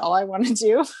pretty much all I want to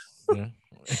do. Yeah.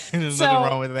 There's nothing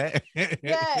wrong with that.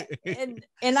 Yeah,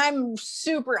 and I'm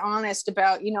super honest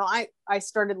about, I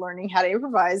started learning how to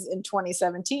improvise in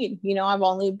 2017. I've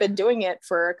only been doing it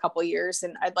for a couple of years,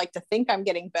 and I'd like to think I'm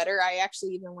getting better. I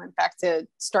actually even went back to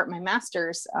start my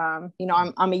master's. I'm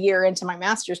a year into my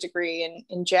master's degree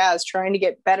in jazz, trying to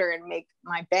get better and make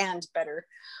my band better.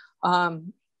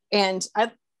 And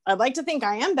I'd like to think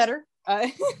I am better.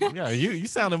 Yeah, you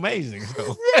sound amazing.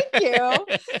 So.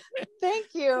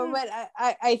 Thank you. But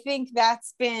I think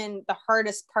that's been the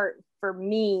hardest part for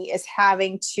me, is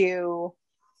having to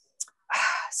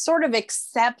sort of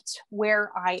accept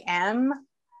where I am,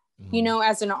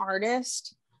 as an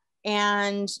artist,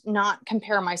 and not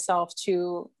compare myself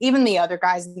to even the other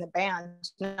guys in the band,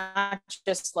 not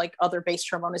just like other bass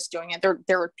trombonists doing it.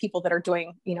 There are people that are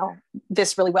doing,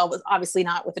 this really well, but obviously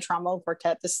not with the trombone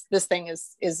quartet. This thing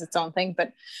is its own thing,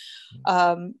 but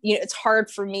it's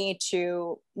hard for me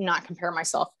to not compare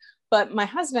myself. But my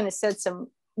husband has said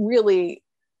some really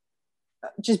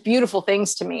just beautiful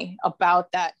things to me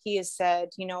about that. He has said,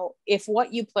 if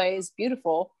what you play is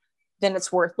beautiful, then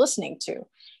it's worth listening to.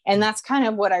 And that's kind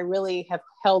of what I really have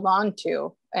held on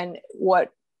to, and what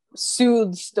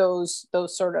soothes those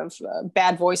sort of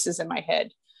bad voices in my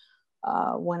head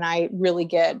when I really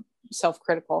get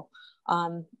self-critical.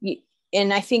 And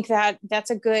I think that that's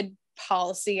a good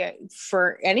policy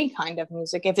for any kind of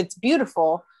music. If it's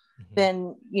beautiful,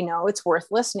 then, it's worth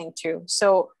listening to.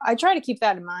 So I try to keep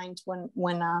that in mind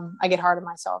when I get hard on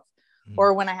myself,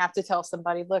 or when I have to tell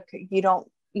somebody, look, you don't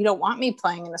want me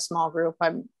playing in a small group.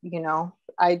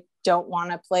 I don't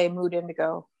want to play Mood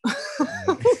Indigo.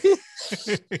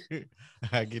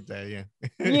 I get that. Yeah.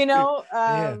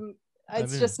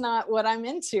 It's just not what I'm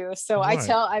into. So right.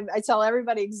 I tell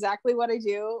everybody exactly what I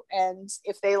do. And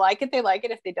if they like it, they like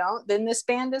it. If they don't, then this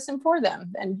band isn't for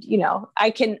them. And,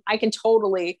 I can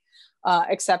totally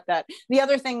accept that. The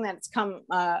other thing that's come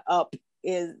up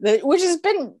is which has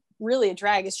been really a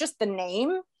drag, is just the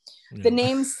name. Yeah. The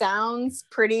name sounds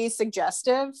pretty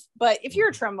suggestive, but if you're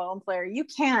a trombone player, you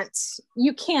can't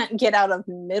get out of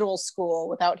middle school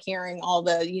without hearing all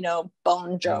the,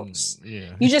 bone jokes.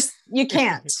 Yeah. You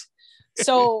can't.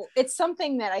 So it's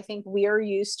something that I think we are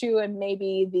used to, and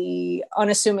maybe the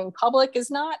unassuming public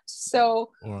is not.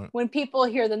 So when people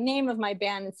hear the name of my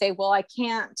band and say, well, I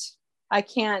can't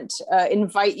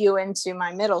invite you into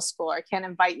my middle school, or I can't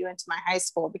invite you into my high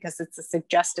school because it's a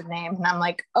suggestive name. And I'm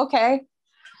like, okay,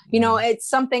 it's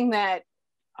something that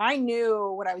I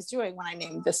knew what I was doing when I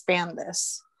named this band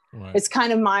this. Right. It's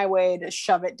kind of my way to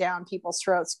shove it down people's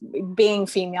throats, being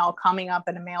female, coming up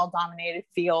in a male dominated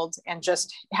field and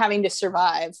just having to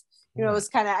survive. It was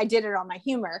kind of, I did it on my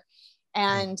humor.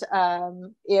 And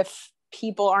if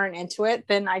people aren't into it,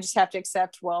 then I just have to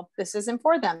accept, well, this isn't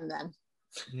for them then.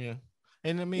 Yeah.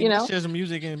 And I mean, that's just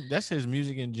music, and that's his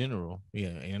music in general. Yeah.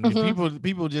 And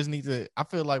people just need to, I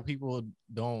feel like people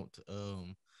don't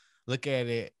look at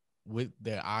it with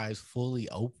their eyes fully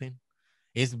open.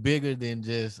 It's bigger than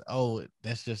just, oh,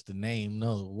 that's just the name.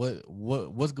 No,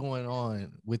 what's going on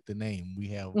with the name? We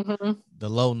have the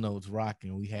low notes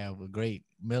rocking. We have a great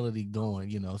melody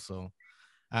going, so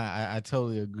I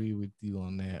totally agree with you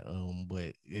on that.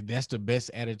 But that's the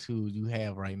best attitude you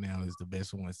have right now is the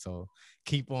best one. So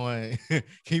keep on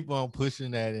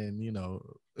pushing that, and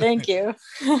Thank you.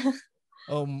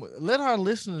 Let our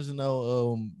listeners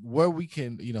know where we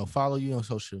can, follow you on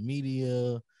social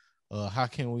media. How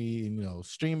can we,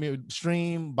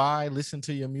 stream, buy, listen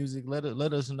to your music? Let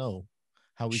us know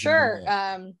how we can do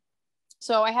that.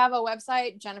 So I have a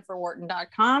website,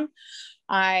 jenniferwharton.com.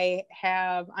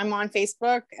 I'm on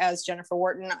Facebook as Jennifer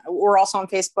Wharton. We're also on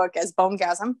Facebook as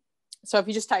Bonegasm. So if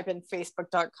you just type in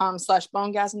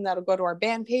facebook.com/Bonegasm, that'll go to our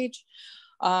band page.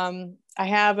 I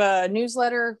have a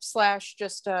newsletter /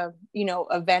 just a,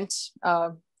 event.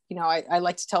 I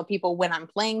like to tell people when I'm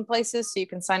playing places, so you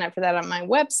can sign up for that on my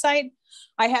website.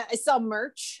 I sell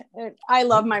merch. I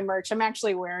love my merch. I'm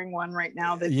actually wearing one right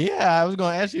now. I was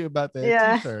going to ask you about that.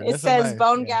 Yeah, t-shirt. It says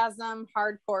Bonegasm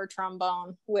Hardcore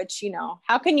Trombone, which,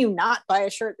 how can you not buy a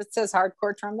shirt that says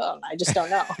Hardcore Trombone? I just don't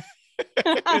know.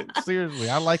 Seriously,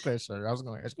 I like that shirt. I was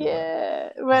going to ask you.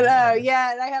 But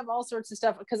I have all sorts of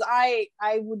stuff because I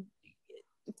would,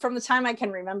 from the time I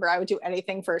can remember, I would do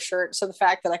anything for a shirt. So the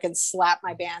fact that I can slap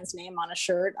my band's name on a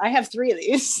shirt, I have 3 of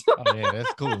these. Oh yeah,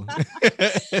 that's cool.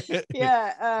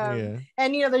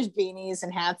 And there's beanies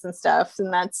and hats and stuff,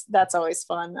 and that's always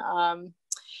fun. I'm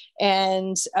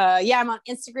on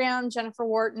Instagram, Jennifer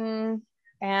Wharton,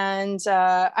 and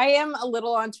I am a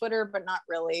little on Twitter, but not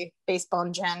really.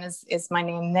 Basebone Jen is my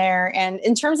name there. And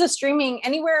in terms of streaming,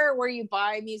 anywhere where you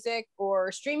buy music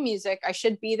or stream music, I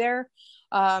should be there.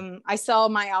 I sell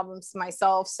my albums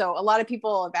myself. So a lot of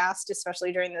people have asked,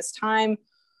 especially during this time,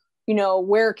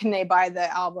 where can they buy the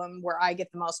album where I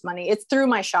get the most money? It's through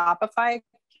my Shopify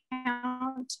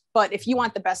account. But if you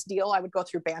want the best deal, I would go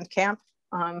through Bandcamp.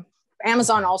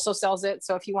 Amazon also sells it.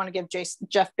 So if you want to give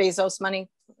Jeff Bezos money,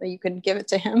 you can give it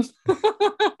to him.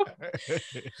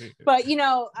 But,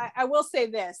 I will say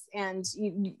this, and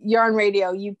you're on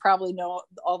radio, you probably know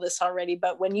all this already,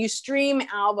 but when you stream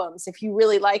albums, if you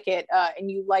really like it and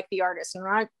you like the artist, and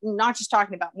I'm not just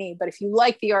talking about me, but if you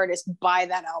like the artist, buy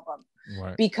that album.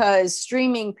 Right. Because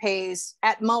streaming pays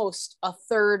at most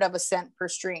 1/3 of a cent per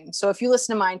stream. So if you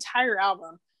listen to my entire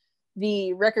album,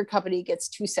 the record company gets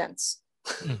 2 cents.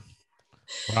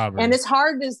 Robert. And it's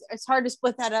hard to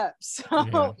split that up.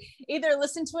 So either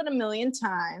listen to it 1,000,000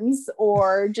 times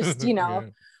or just,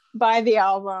 buy the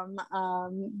album.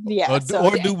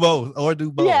 Do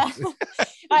both. Yeah.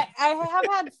 I have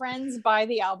had friends buy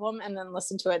the album and then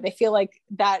listen to it. They feel like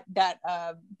that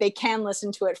they can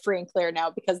listen to it free and clear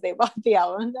now because they bought the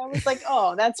album. And I was like,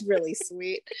 oh, that's really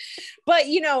sweet. But,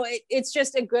 it's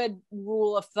just a good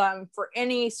rule of thumb for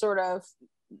any sort of,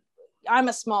 I'm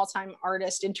a small time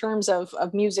artist in terms of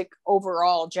music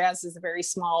overall. Jazz is a very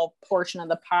small portion of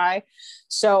the pie.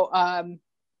 So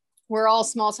we're all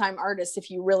small time artists if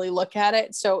you really look at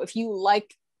it. So if you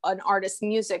like an artist's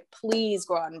music, please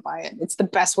go out and buy it. It's the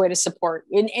best way to support.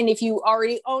 And if you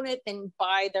already own it, then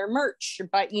buy their merch.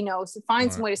 But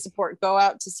find some way to support. Go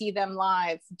out to see them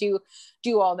live. Do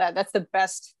all that. That's the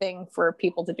best thing for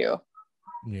people to do.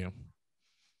 Yeah.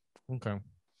 Okay.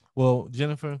 Well,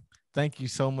 Jennifer, thank you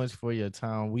so much for your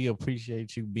time. We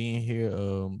appreciate you being here,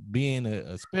 being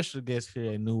a special guest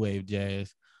here at New Wave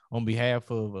Jazz. On behalf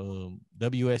of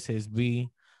WSSB,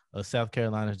 South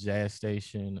Carolina's jazz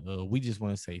station, we just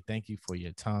want to say thank you for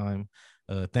your time.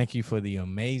 Thank you for the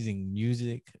amazing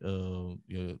music, the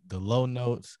low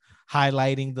notes,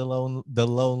 highlighting the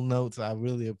low notes. I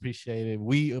really appreciate it.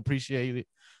 We appreciate it.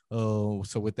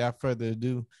 So without further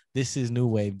ado, this is New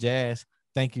Wave Jazz.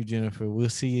 Thank you, Jennifer. We'll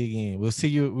see you again. We'll see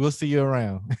you. We'll see you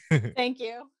around. Thank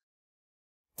you.